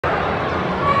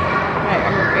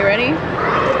Ready?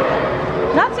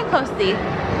 Not too close, Steve.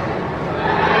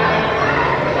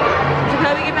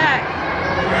 Jacoby, get back.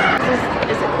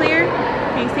 Is it clear?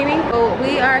 Can you see me? So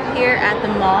we are here at the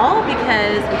mall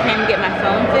because we came to get my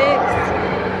phone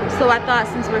fixed. So I thought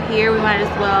since we're here, we might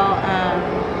as well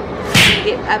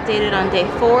get updated on day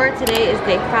 4. Today is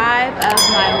day 5 of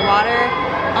my water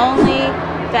only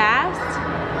fast.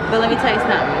 But let me tell you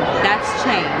something, that's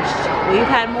changed. We've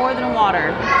had more than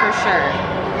water, for sure.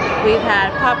 We've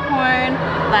had popcorn.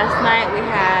 Last night we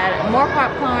had more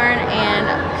popcorn and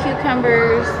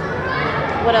cucumbers.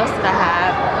 What else did I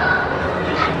have?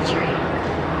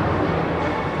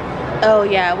 Oh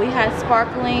yeah, we had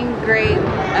sparkling grape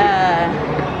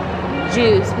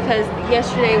juice because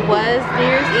yesterday was New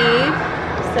Year's Eve.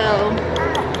 So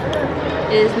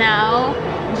it is now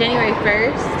January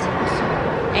 1st.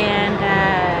 And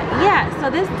yeah, so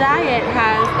this diet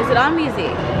has, is it on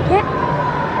music? Yeah.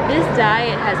 This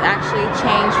diet has actually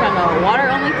changed from a water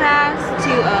only fast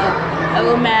to a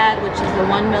OMAD, which is the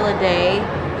 1 meal a day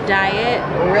diet,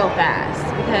 real fast.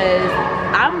 Because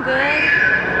I'm good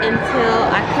until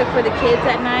I cook for the kids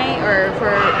at night or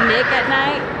for Nick at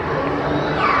night.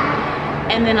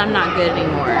 And then I'm not good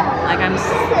anymore. Like I'm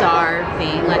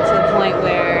starving, like to the point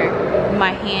where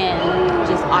my hand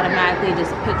just automatically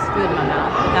just puts food in my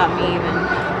mouth without me even.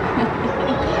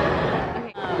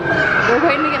 Okay. We're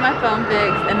waiting to get my phone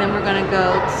fixed, and then we're gonna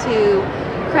go to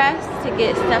Crest to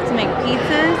get stuff to make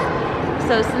pizzas.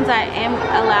 So since I am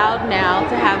allowed now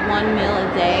to have 1 meal a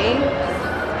day,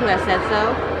 because I said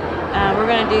so, we're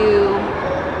gonna do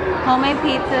homemade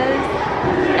pizzas,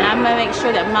 and I'm gonna make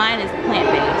sure that mine is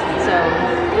plant-based. So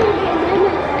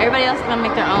everybody else is gonna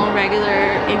make their own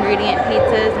regular ingredient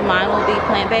pizzas, and mine will be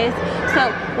plant-based. So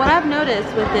what I've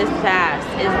noticed with this fast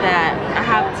is that I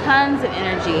have tons of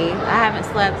energy. I haven't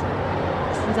slept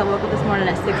since I woke up this morning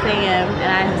at 6 a.m. and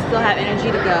I still have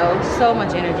energy to go. So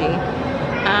much energy.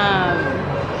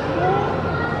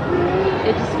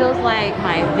 It just feels like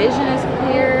my vision is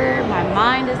clear, my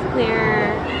mind is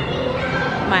clear,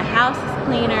 my house is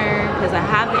cleaner because I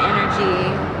have the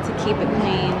energy to keep it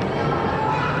clean.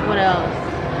 What else?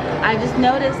 I just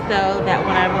noticed though that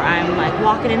whenever I'm like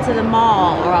walking into the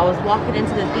mall or I was walking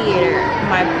into the theater,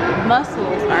 my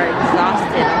muscles are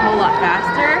exhausted a whole lot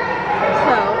faster.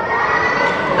 So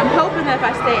I'm hoping that if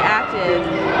I stay active,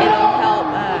 it'll help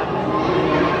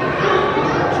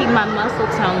keep my muscle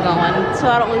tone going so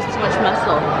I don't lose too much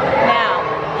muscle. Now,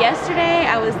 yesterday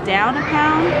I was down a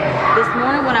pound. This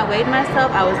morning when I weighed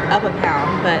myself, I was up a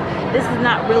pound. But this is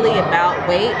not really about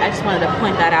weight. I just wanted to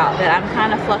point that out, that I'm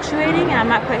kind of fluctuating and I'm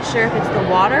not quite sure if it's the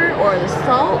water or the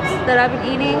salts that I've been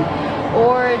eating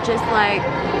or just like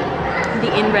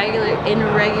the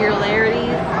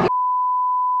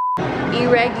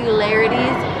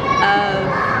irregularities of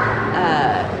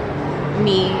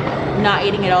me not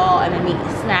eating at all and then me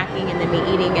snacking and then me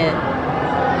eating a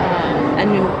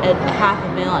half a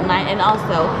meal at night. And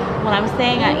also when I'm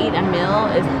saying I eat a meal,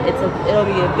 it'll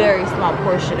be a very small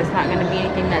portion. It's not going to be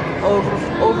anything that's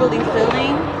overly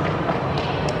filling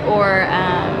or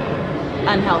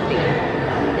unhealthy.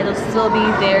 It'll still be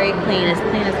very clean as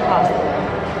possible.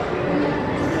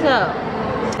 So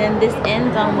then this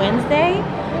ends on Wednesday,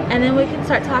 and then we can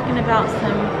start talking about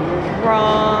some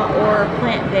raw or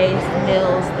plant-based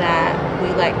meals that we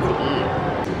like to eat.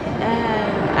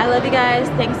 I love you guys.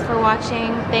 Thanks for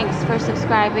watching. Thanks for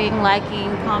subscribing, liking,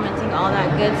 commenting, all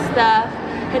that good stuff.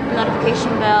 Hit the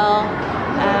notification bell.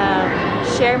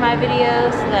 Share my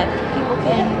videos so that people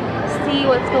can see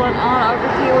what's going on over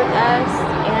here with us,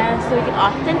 and so we can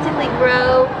authentically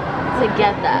grow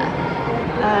together.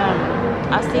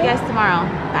 I'll see you guys tomorrow.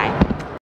 Bye.